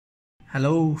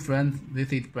Hello friends,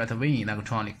 this is Brightwin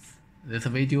Electronics. This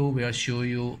video will show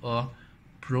you a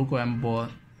programmable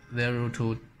 0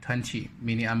 to 20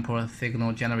 mA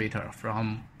signal generator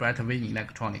from Brightwin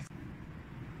Electronics.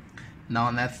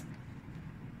 Now let's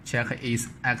check its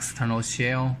external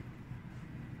shell,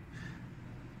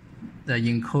 the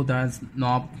encoder's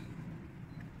knob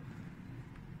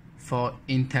for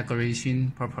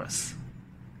integration purpose,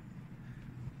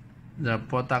 the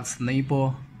product's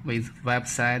label with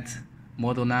website,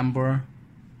 model number.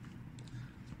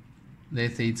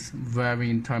 This is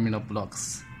varying terminal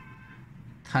blocks.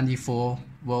 24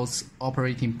 volts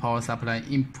operating power supply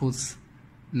inputs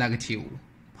negative,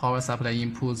 power supply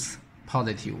inputs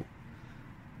positive,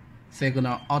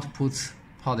 signal outputs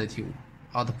positive,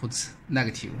 outputs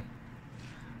negative.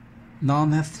 Now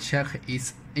let's check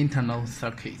its internal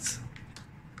circuits.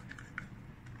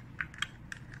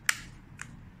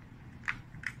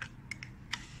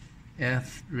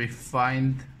 Its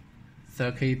refined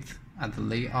circuit and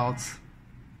layouts.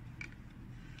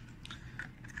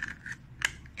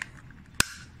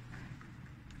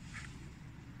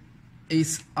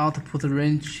 Its output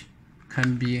range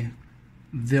can be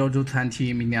 0 to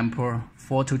 20 mA,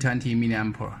 4 to 20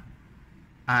 mA,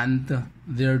 and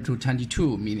 0 to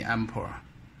 22 mA.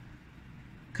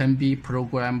 Can be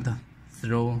programmed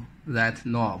through that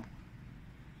knob.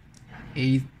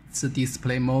 Its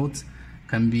display modes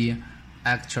can be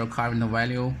actual current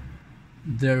value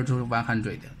 0 to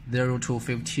 100, 0 to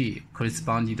 50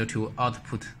 corresponding to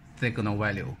output signal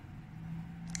value.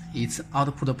 Its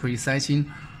output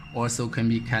precision also can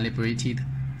be calibrated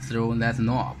through that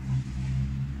knob.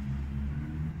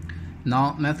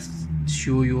 Now let's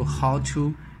show you how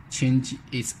to change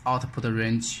its output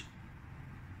range.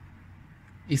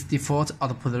 Its default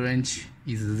output range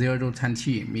is 0 to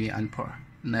 20 mA.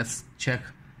 Let's check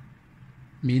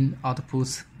min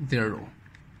outputs 0.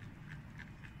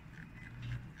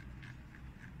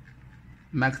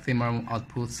 Maximum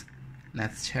outputs,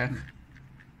 let's check.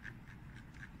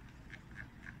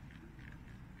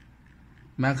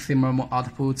 Maximum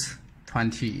output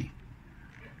 20.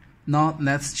 Now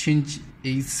let's change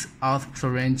its output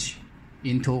range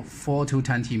into 4 to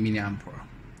 20 mA.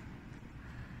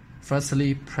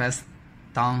 Firstly, press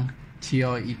down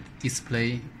till it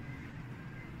displays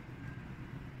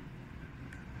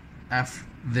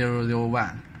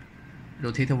F001.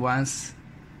 Rotate once,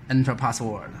 enter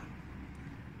password.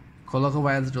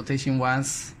 Clockwise rotation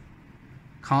once,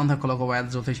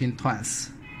 counterclockwise rotation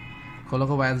twice.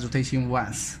 Clockwise rotation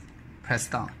once, press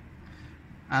down.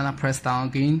 And press down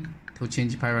again to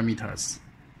change parameters.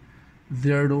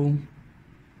 0,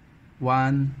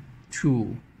 1,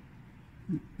 2.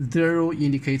 0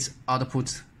 indicates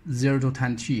output 0 to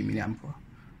 20 mA.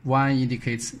 1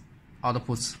 indicates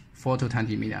outputs 4 to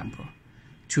 20 mA.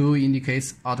 2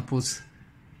 indicates outputs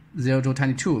 0 to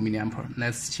 22 mA.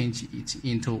 Let's change it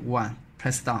into 1.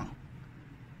 Press down.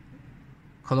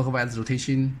 Clockwise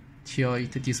rotation till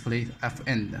it displays F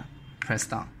end. Press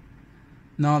down.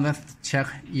 Now let's check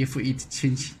if it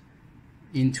changed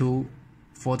into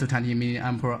 4 to 20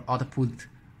 mA output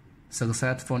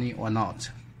successfully or not.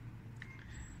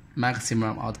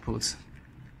 Maximum output,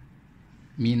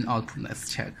 min output,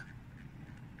 let's check.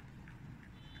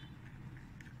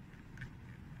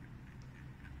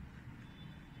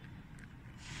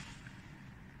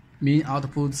 Min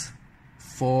output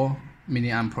 4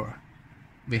 mA.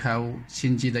 We have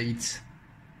changed its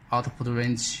output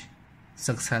range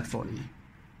successfully.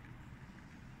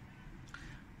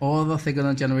 All the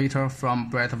signal generator from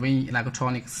Brightwin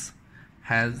Electronics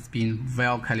has been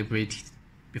well calibrated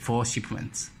before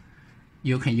shipment.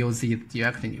 You can use it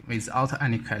directly without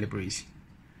any calibration.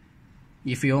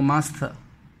 If you must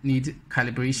need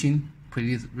calibration,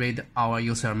 please read our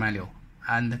user manual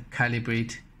and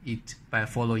calibrate it by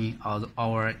following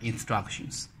our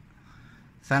instructions.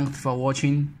 Thanks for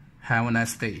watching. Have a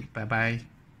nice day. Bye bye.